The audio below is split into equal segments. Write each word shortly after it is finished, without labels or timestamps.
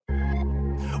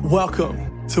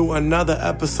Welcome to another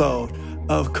episode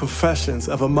of Confessions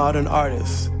of a Modern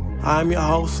Artist. I'm your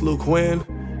host, Luke Wynn.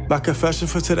 My confession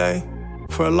for today,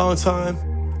 for a long time,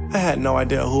 I had no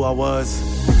idea who I was.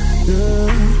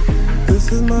 Yeah,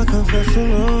 this is my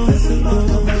confessional. This is my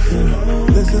confessional.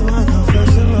 This is my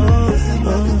confessional.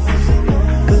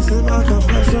 This is my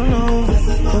confessional.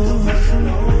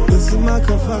 This is my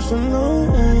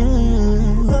confessional.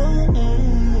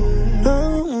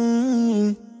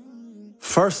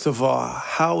 First of all,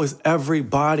 how is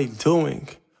everybody doing?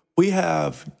 We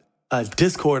have a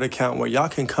Discord account where y'all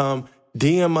can come,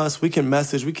 DM us, we can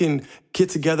message, we can get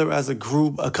together as a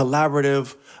group, a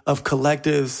collaborative of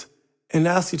collectives, and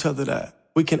ask each other that.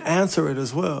 We can answer it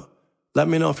as well. Let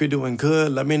me know if you're doing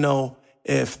good. Let me know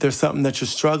if there's something that you're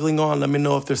struggling on. Let me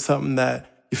know if there's something that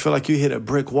you feel like you hit a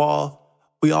brick wall.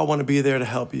 We all want to be there to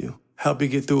help you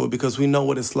get through it, because we know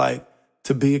what it's like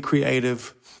to be a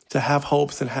creative, to have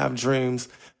hopes and have dreams,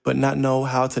 but not know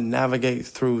how to navigate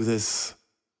through this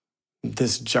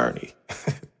journey.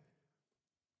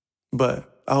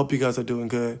 But I hope you guys are doing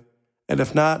good. And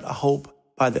if not, I hope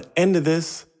by the end of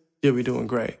this, you'll be doing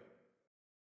great.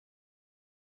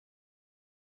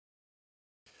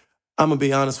 I'm going to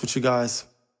be honest with you guys.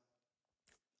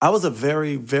 I was a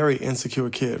very, very insecure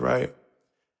kid, right?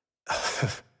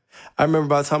 I remember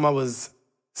by the time I was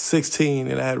 16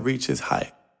 and I had reached its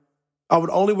height, I would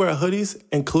only wear hoodies,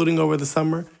 including over the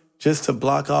summer, just to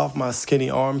block off my skinny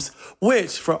arms,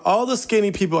 which for all the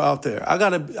skinny people out there, I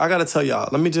gotta tell y'all,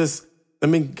 let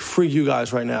me free you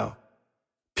guys right now.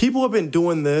 People have been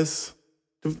doing this.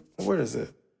 Where is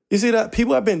it? You see that?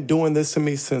 People have been doing this to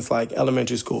me since like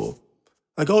elementary school.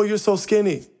 Like, oh, you're so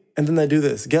skinny. And then they do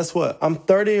this. Guess what? I'm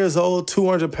 30 years old,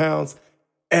 200 pounds,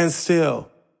 and still,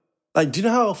 like, do you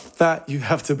know how fat you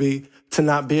have to be to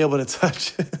not be able to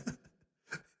touch it?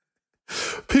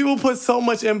 People put so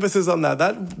much emphasis on that.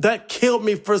 That killed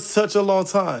me for such a long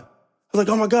time. I was like,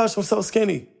 oh my gosh, I'm so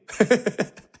skinny.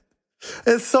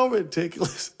 It's so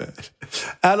ridiculous, man.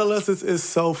 Adolescence is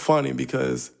so funny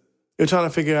because you're trying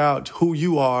to figure out who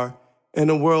you are in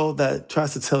a world that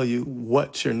tries to tell you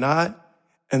what you're not.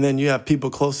 And then you have people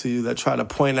close to you that try to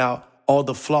point out all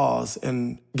the flaws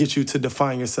and get you to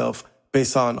define yourself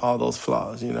based on all those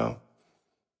flaws, you know.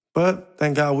 But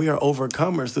thank God we are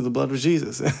overcomers through the blood of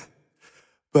Jesus.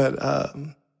 But,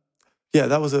 yeah,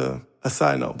 that was a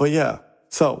side note. But, yeah,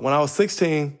 so when I was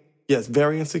 16, yes,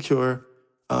 very insecure.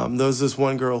 There was this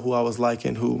one girl who I was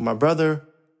liking who my brother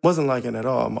wasn't liking at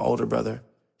all, my older brother.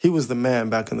 He was the man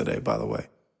back in the day, by the way.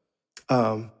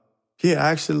 He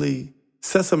actually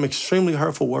said some extremely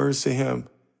hurtful words to him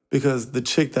because the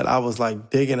chick that I was, like,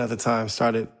 digging at the time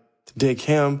started to dig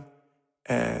him.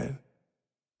 And,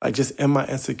 like, just in my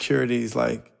insecurities,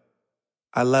 like,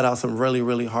 I let out some really,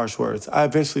 really harsh words. I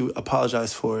eventually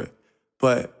apologized for it.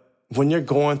 But when you're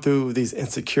going through these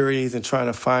insecurities and trying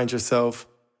to find yourself,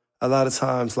 a lot of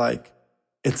times, like,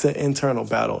 it's an internal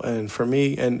battle. And for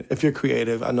me, and if you're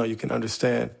creative, I know you can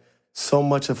understand, so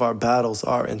much of our battles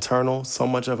are internal. So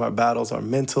much of our battles are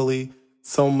mentally.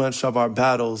 So much of our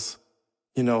battles,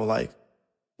 you know, like,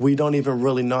 we don't even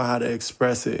really know how to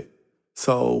express it.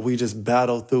 So we just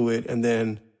battle through it, and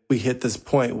then we hit this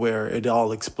point where it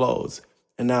all explodes.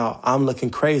 And now I'm looking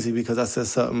crazy because I said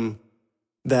something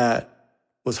that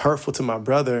was hurtful to my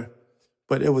brother,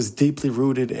 but it was deeply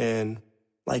rooted in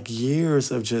like years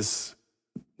of just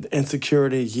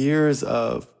insecurity, years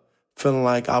of feeling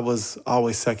like I was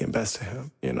always second best to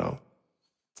him, you know?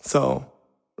 So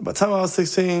by the time I was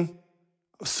 16, I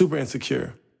was super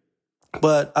insecure.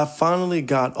 But I finally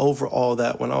got over all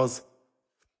that when I was,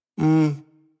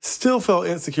 still felt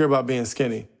insecure about being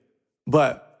skinny.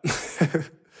 But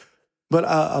But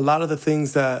a lot of the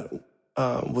things that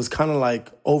was kind of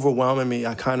like overwhelming me,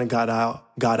 I kind of got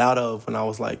out of when I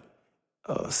was like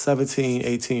 17,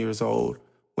 18 years old,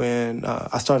 when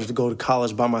I started to go to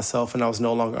college by myself and I was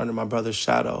no longer under my brother's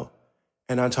shadow.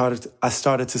 And I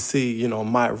started to see, you know,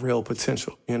 my real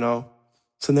potential, you know?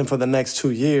 So then for the next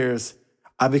 2 years,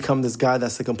 I become this guy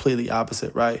that's the completely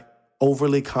opposite, right?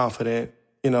 Overly confident,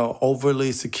 you know,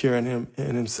 overly secure in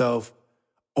himself,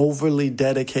 overly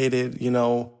dedicated, you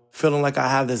know, feeling like I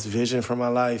have this vision for my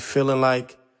life, feeling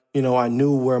like, you know, I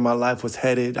knew where my life was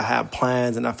headed. I had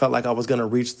plans and I felt like I was going to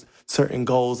reach certain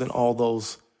goals and all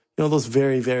those, you know, those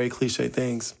very, very cliche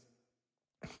things.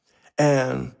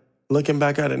 And looking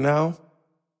back at it now,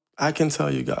 I can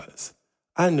tell you guys,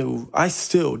 I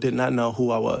still did not know who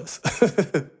I was.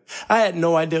 I had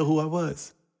no idea who I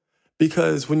was.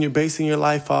 Because when you're basing your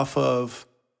life off of,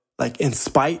 like, in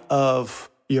spite of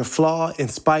your flaw, in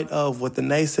spite of what the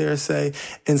naysayers say,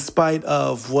 in spite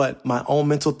of what my own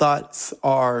mental thoughts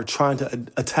are trying to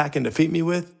attack and defeat me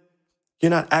with, you're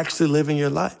not actually living your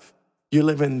life. You're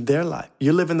living their life.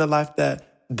 You're living the life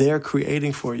that they're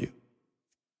creating for you.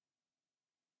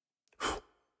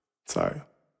 Sorry.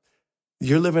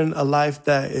 You're living a life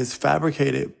that is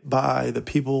fabricated by the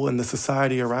people and the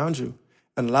society around you.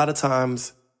 And a lot of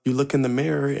times you look in the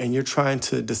mirror and you're trying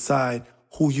to decide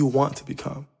who you want to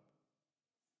become.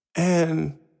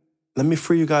 And let me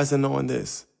free you guys in knowing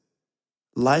this.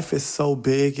 Life is so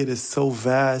big, it is so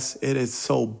vast, it is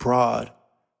so broad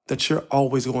that you're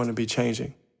always going to be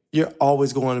changing. You're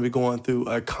always going to be going through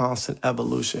a constant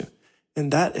evolution.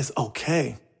 And that is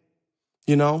okay.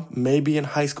 You know, maybe in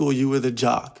high school you were the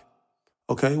jock.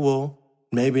 Okay, well,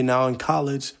 maybe now in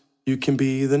college you can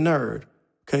be the nerd.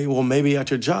 Okay, well, maybe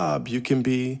at your job you can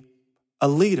be a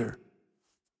leader.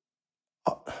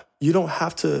 You don't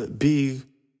have to be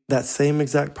that same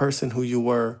exact person who you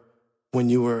were when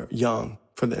you were young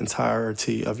for the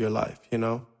entirety of your life, you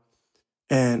know?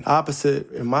 And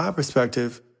opposite, in my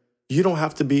perspective, you don't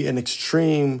have to be an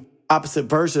extreme opposite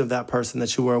version of that person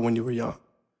that you were when you were young,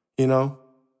 you know?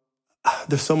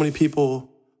 There's so many people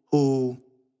who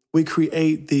we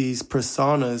create these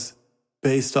personas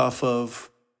based off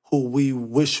of who we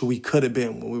wish we could have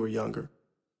been when we were younger.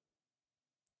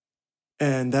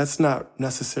 And that's not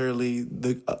necessarily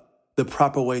the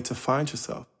proper way to find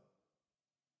yourself.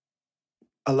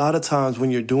 A lot of times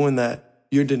when you're doing that,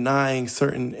 you're denying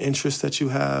certain interests that you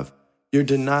have. You're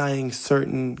denying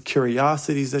certain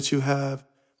curiosities that you have.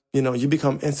 You know, you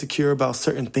become insecure about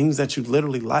certain things that you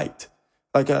literally liked.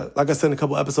 Like I said a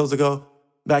couple episodes ago,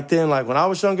 back then, like when I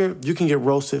was younger, you can get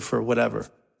roasted for whatever.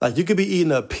 Like you could be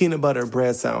eating a peanut butter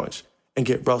bread sandwich and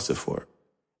get roasted for it.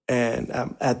 And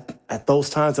at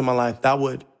those times in my life, that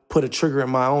would put a trigger in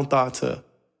my own thought to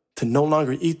no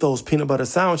longer eat those peanut butter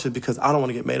sandwiches because I don't want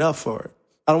to get made up for it.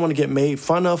 I don't want to get made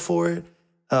fun of for it.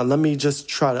 Let me just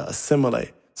try to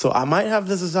assimilate. So I might have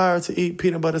this desire to eat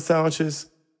peanut butter sandwiches,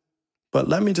 but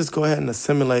let me just go ahead and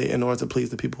assimilate in order to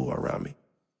please the people who are around me.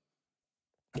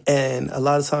 And a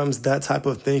lot of times that type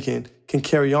of thinking can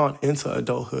carry on into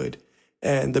adulthood.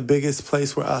 And the biggest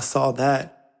place where I saw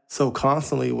that so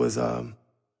constantly was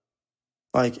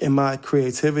like in my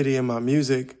creativity and my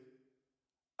music.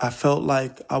 I felt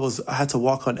like I had to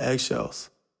walk on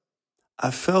eggshells. I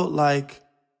felt like,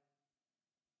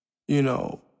 you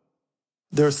know,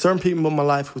 there are certain people in my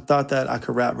life who thought that I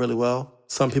could rap really well,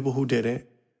 some people who didn't.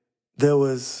 There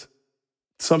was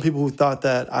some people who thought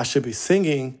that I should be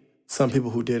singing, some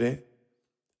people who didn't.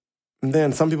 And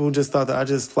then some people who just thought that I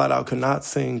just flat out could not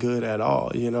sing good at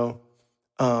all, you know.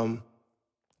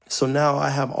 So now I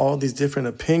have all these different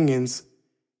opinions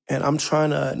and I'm trying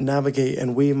to navigate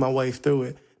and weave my way through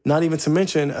it. Not even to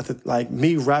mention like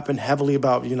me rapping heavily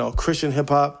about, you know, Christian hip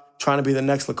hop, trying to be the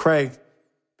next Lecrae,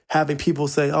 having people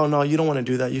say, oh, no, you don't want to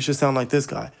do that. You should sound like this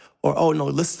guy. Or, oh, no,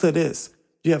 listen to this.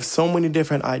 You have so many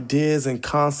different ideas and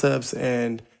concepts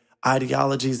and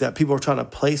ideologies that people are trying to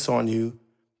place on you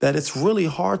that it's really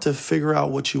hard to figure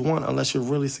out what you want unless you're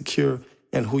really secure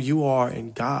in who you are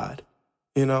in God,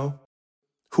 you know?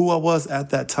 Who I was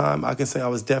at that time, I can say I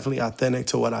was definitely authentic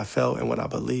to what I felt and what I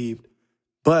believed.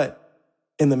 But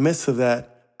in the midst of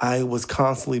that, I was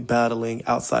constantly battling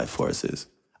outside forces.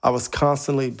 I was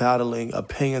constantly battling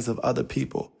opinions of other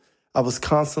people. I was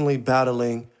constantly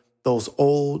battling those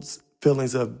old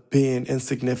feelings of being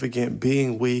insignificant,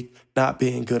 being weak, not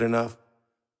being good enough.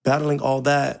 Battling all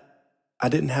that, I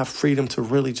didn't have freedom to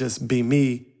really just be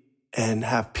me and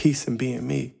have peace in being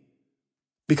me.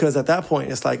 Because at that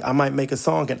point, it's like I might make a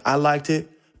song and I liked it,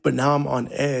 but now I'm on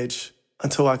edge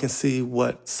until I can see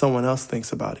what someone else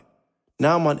thinks about it.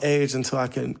 Now I'm on edge until I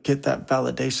can get that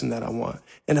validation that I want.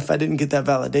 And if I didn't get that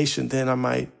validation, then I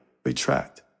might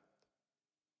retract.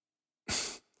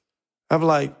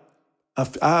 I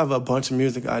have a bunch of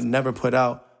music I never put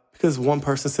out because one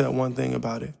person said one thing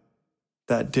about it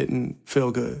that didn't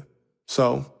feel good.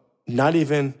 So not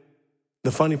even,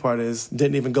 the funny part is,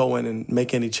 didn't even go in and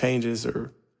make any changes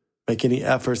or make any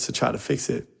efforts to try to fix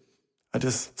it. I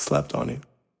just slept on it.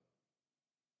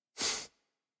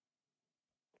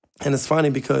 And it's funny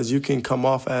because you can come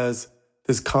off as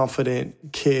this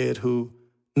confident kid who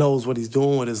knows what he's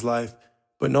doing with his life,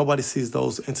 but nobody sees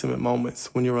those intimate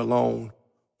moments when you're alone,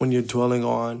 when you're dwelling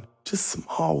on just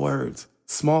small words,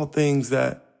 small things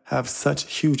that have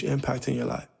such huge impact in your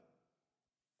life.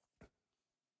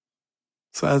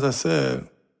 So as I said,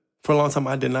 for a long time,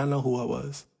 I did not know who I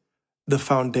was. The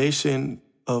foundation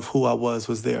of who I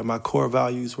was there. My core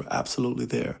values were absolutely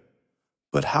there.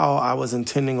 But how I was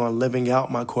intending on living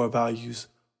out my core values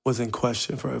was in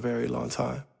question for a very long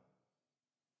time.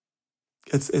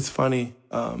 It's funny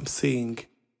seeing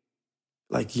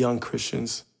like young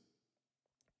Christians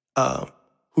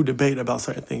who debate about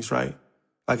certain things, right?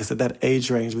 Like I said, that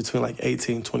age range between like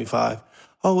 18 and 25.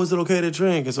 Oh, is it okay to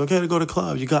drink? It's okay to go to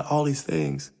clubs. You got all these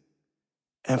things.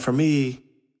 And for me,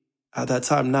 at that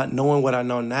time, not knowing what I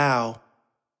know now,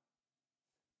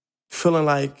 feeling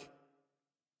like,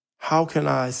 how can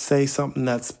I say something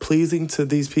that's pleasing to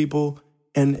these people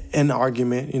in an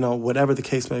argument, whatever the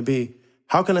case may be?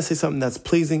 How can I say something that's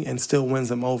pleasing and still wins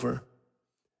them over?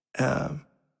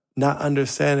 Not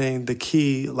understanding the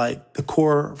key, like the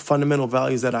core fundamental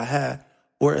values that I had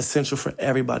were essential for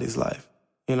everybody's life,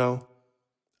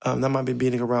 That might be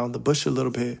beating around the bush a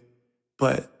little bit,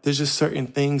 but there's just certain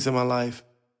things in my life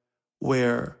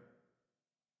where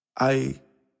I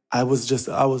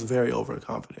was very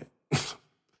overconfident.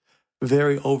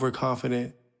 Very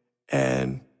overconfident.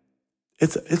 And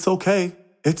it's okay.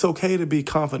 It's okay to be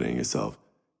confident in yourself.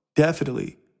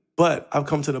 Definitely. But I've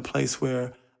come to the place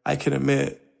where I can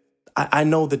admit I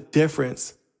know the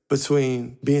difference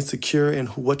between being secure in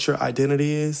what your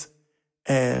identity is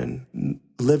and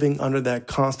living under that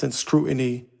constant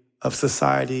scrutiny of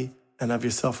society and of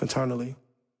yourself internally.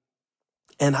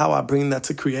 And how I bring that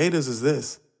to creators is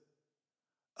this.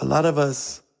 A lot of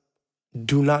us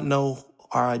do not know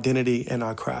our identity in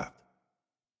our craft.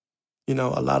 A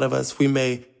lot of us, we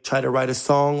may try to write a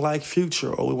song like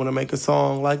Future, or we want to make a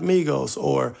song like Migos,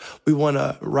 or we want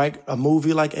to write a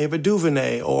movie like Ava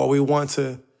DuVernay, or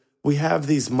we have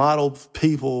these model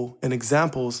people and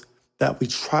examples that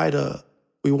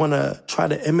we want to try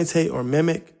to imitate or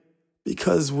mimic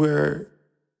because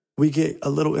we get a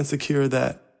little insecure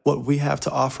that what we have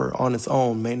to offer on its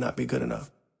own may not be good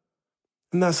enough.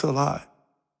 And that's a lie.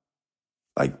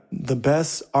 Like, the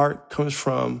best art comes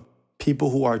from people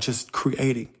who are just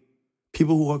creating.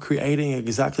 People who are creating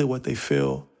exactly what they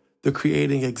feel. They're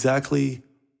creating exactly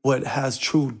what has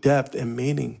true depth and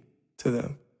meaning to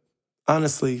them.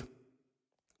 Honestly,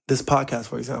 this podcast,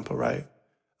 for example, right?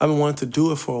 I've been wanting to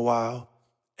do it for a while.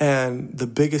 And the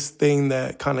biggest thing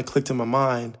that kind of clicked in my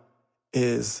mind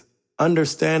is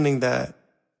understanding that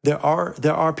there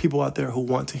are people out there who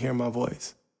want to hear my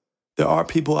voice. There are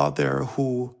people out there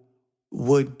who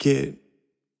would get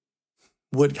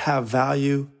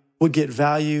value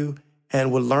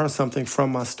and would learn something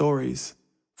from my stories,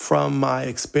 from my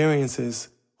experiences,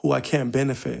 who I can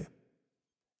benefit.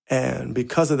 And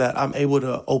because of that, I'm able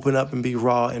to open up and be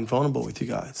raw and vulnerable with you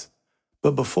guys.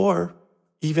 But before,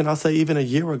 I'll say even a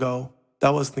year ago,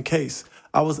 that wasn't the case.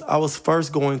 I was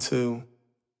first going to,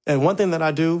 and one thing that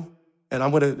I do, and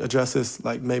I'm going to address this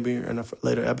like maybe in a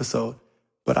later episode,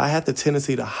 but I had the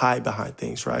tendency to hide behind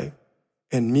things, right?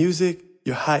 In music,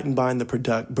 you're hiding behind the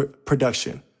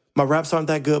production. My raps aren't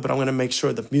that good, but I'm going to make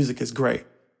sure the music is great.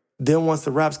 Then once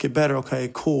the raps get better, okay,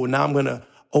 cool. Now I'm going to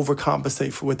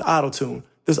overcompensate with auto-tune.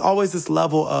 There's always this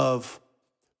level of,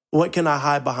 what can I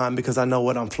hide behind because I know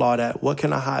what I'm flawed at? What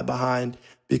can I hide behind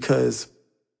because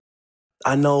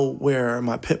I know where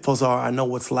my pitfalls are? I know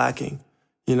what's lacking,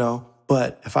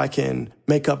 But if I can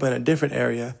make up in a different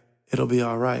area, it'll be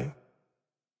all right.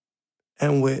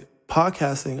 And with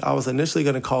podcasting, I was initially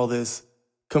going to call this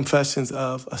Confessions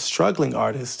of a Struggling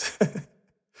Artist.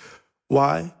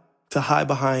 Why? To hide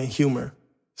behind humor.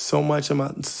 So much of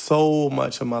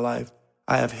my life,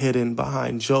 I have hidden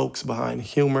behind jokes, behind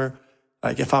humor.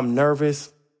 Like if I'm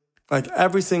nervous, like I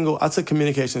took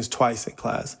communications twice in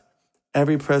class.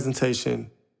 Every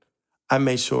presentation, I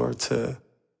made sure to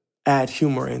add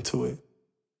humor into it.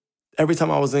 Every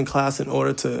time I was in class, in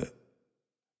order to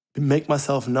make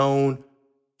myself known,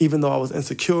 even though I was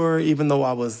insecure, even though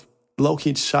I was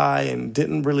low-key shy and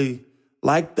didn't really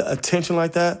like the attention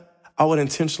like that, I would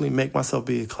intentionally make myself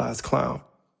be a class clown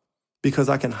because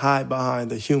I can hide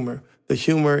behind the humor. The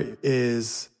humor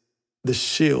is the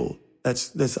shield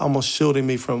that's almost shielding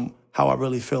me from how I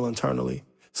really feel internally.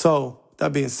 So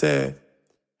that being said,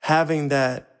 having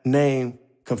that name,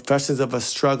 Confessions of a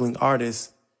Struggling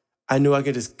Artist, I knew I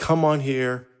could just come on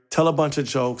here, tell a bunch of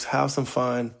jokes, have some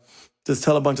fun, just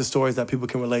tell a bunch of stories that people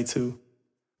can relate to.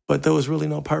 But there was really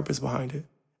no purpose behind it.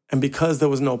 And because there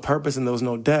was no purpose and there was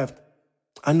no depth,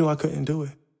 I knew I couldn't do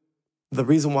it. The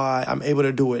reason why I'm able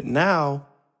to do it now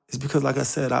is because, like I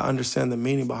said, I understand the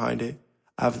meaning behind it.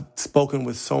 I've spoken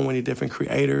with so many different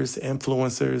creators,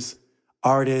 influencers,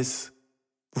 artists,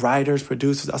 writers,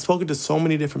 producers. I've spoken to so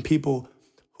many different people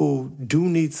who do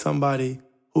need somebody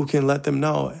who can let them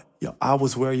know, I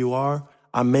was where you are.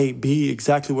 I may be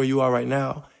exactly where you are right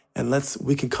now. And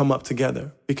we can come up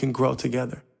together. We can grow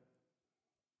together.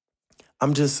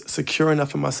 I'm just secure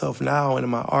enough in myself now and in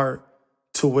my art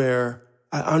to where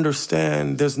I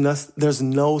understand there's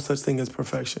no such thing as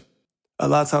perfection. A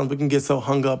lot of times we can get so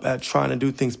hung up at trying to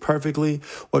do things perfectly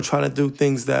or trying to do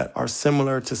things that are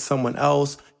similar to someone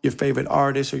else, your favorite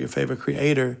artist or your favorite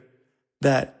creator,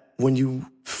 that when you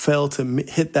fail to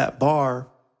hit that bar,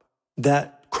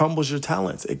 that crumbles your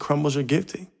talents. It crumbles your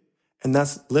gifting. And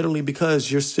that's literally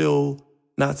because you're still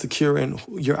not secure in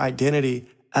your identity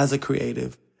as a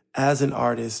creative, as an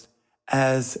artist,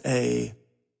 as a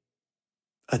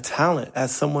talent,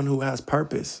 as someone who has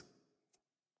purpose.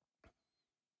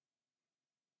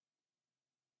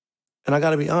 And I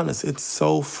got to be honest, it's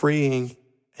so freeing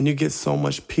and you get so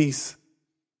much peace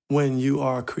when you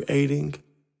are creating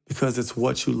because it's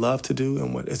what you love to do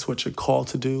and it's what you're called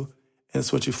to do and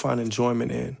it's what you find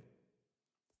enjoyment in.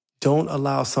 Don't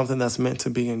allow something that's meant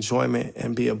to be enjoyment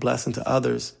and be a blessing to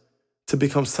others to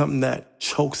become something that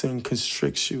chokes and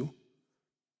constricts you.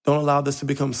 Don't allow this to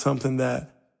become something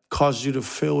that causes you to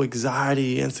feel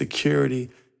anxiety, insecurity,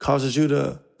 causes you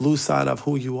to lose sight of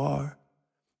who you are.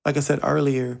 Like I said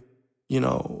earlier,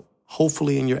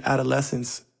 hopefully in your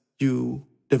adolescence, you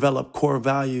develop core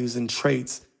values and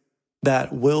traits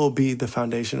that will be the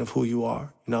foundation of who you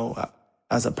are,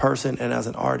 as a person and as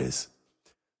an artist.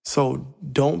 So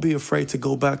don't be afraid to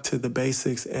go back to the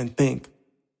basics and think,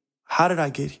 how did I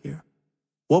get here?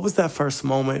 What was that first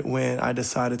moment when I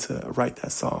decided to write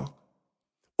that song?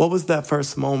 What was that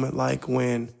first moment like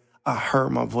when I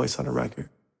heard my voice on a record?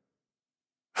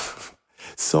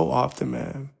 So often,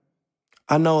 man.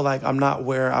 I know I'm not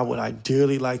where I would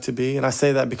ideally like to be. And I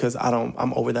say that because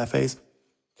I'm over that phase.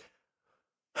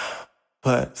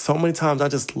 But so many times I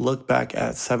just look back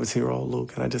at 17-year-old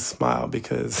Luke and I just smile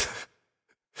because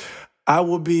I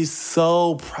would be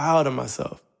so proud of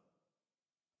myself.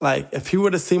 If you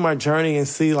were to see my journey and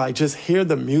see, just hear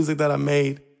the music that I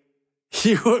made,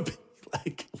 he would be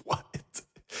like, what?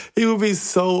 He would be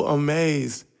so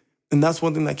amazed. And that's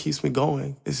one thing that keeps me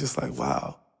going. It's just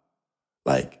wow.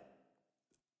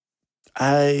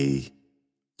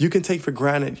 You can take for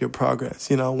granted your progress.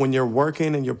 When you're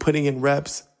working and you're putting in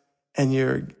reps and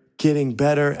you're getting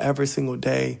better every single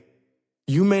day,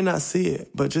 you may not see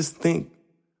it, but just think,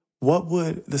 what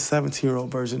would the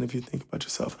 17-year-old version of you think about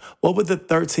yourself? What would the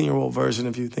 13-year-old version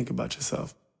of you think about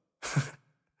yourself?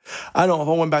 I know if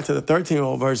I went back to the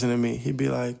 13-year-old version of me, he'd be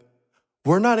like,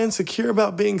 we're not insecure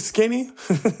about being skinny.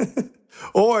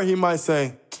 Or he might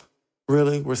say,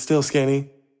 really, we're still skinny.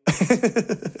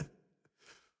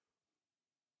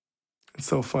 It's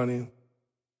so funny.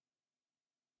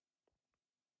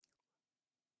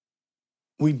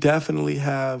 We definitely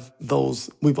have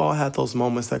we've all had those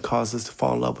moments that cause us to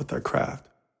fall in love with our craft.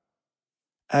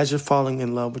 As you're falling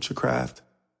in love with your craft,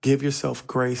 give yourself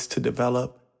grace to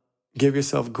develop, give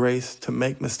yourself grace to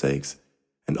make mistakes,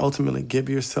 and ultimately give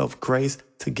yourself grace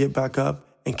to get back up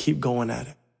and keep going at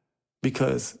it.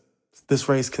 Because this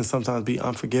race can sometimes be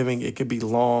unforgiving, it can be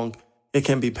long, it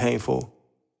can be painful.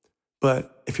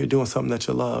 But if you're doing something that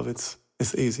you love, it's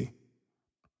easy.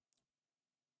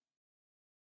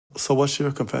 So what's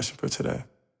your confession for today?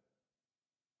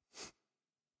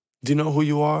 Do you know who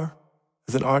you are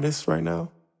as an artist right now?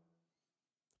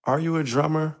 Are you a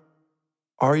drummer?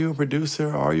 Are you a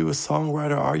producer? Are you a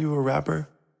songwriter? Are you a rapper?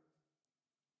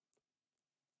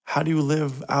 How do you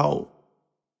live out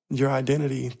your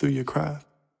identity through your craft?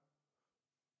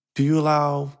 Do you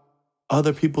allow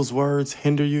other people's words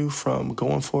hinder you from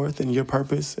going forth in your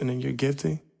purpose and in your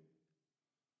gifting?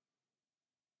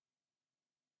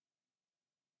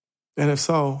 And if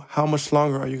so, how much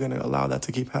longer are you going to allow that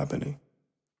to keep happening?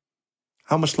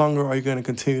 How much longer are you going to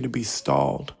continue to be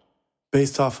stalled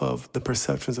based off of the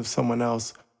perceptions of someone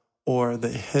else or the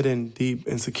hidden deep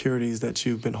insecurities that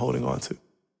you've been holding on to?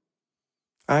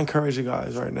 I encourage you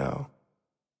guys right now,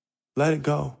 let it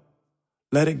go.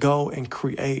 Let it go and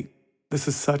create. This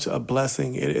is such a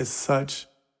blessing. It is such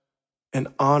an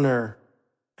honor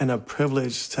and a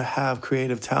privilege to have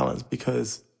creative talents,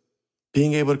 because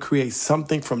being able to create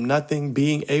something from nothing,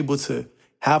 being able to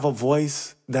have a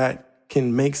voice that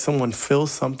can make someone feel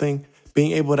something,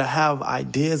 being able to have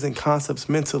ideas and concepts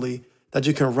mentally that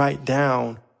you can write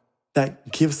down that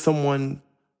gives someone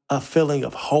a feeling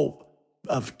of hope,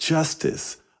 of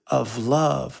justice, of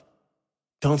love.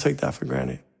 Don't take that for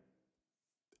granted.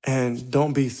 And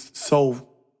don't be so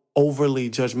overly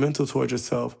judgmental towards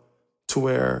yourself to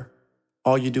where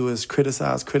all you do is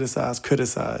criticize,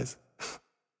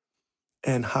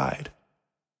 and hide.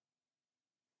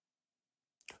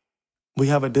 We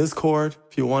have a Discord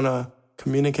if you want to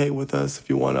communicate with us, if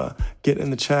you want to get in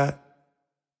the chat.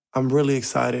 I'm really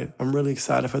excited. I'm really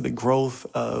excited for the growth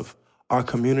of our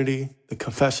community, the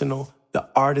confessional, the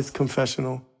artist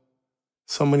confessional.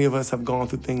 So many of us have gone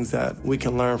through things that we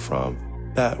can learn from,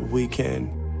 that we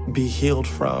can be healed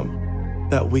from,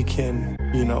 that we can,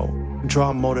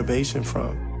 draw motivation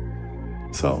from.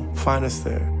 So find us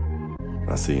there.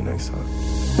 I'll see you next time.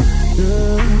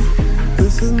 Yeah,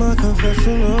 this is my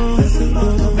confessional. This is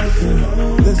my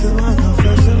confessional. This is my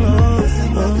confessional.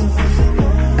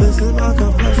 This is my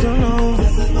confessional.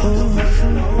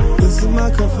 This is my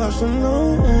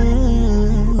confessional.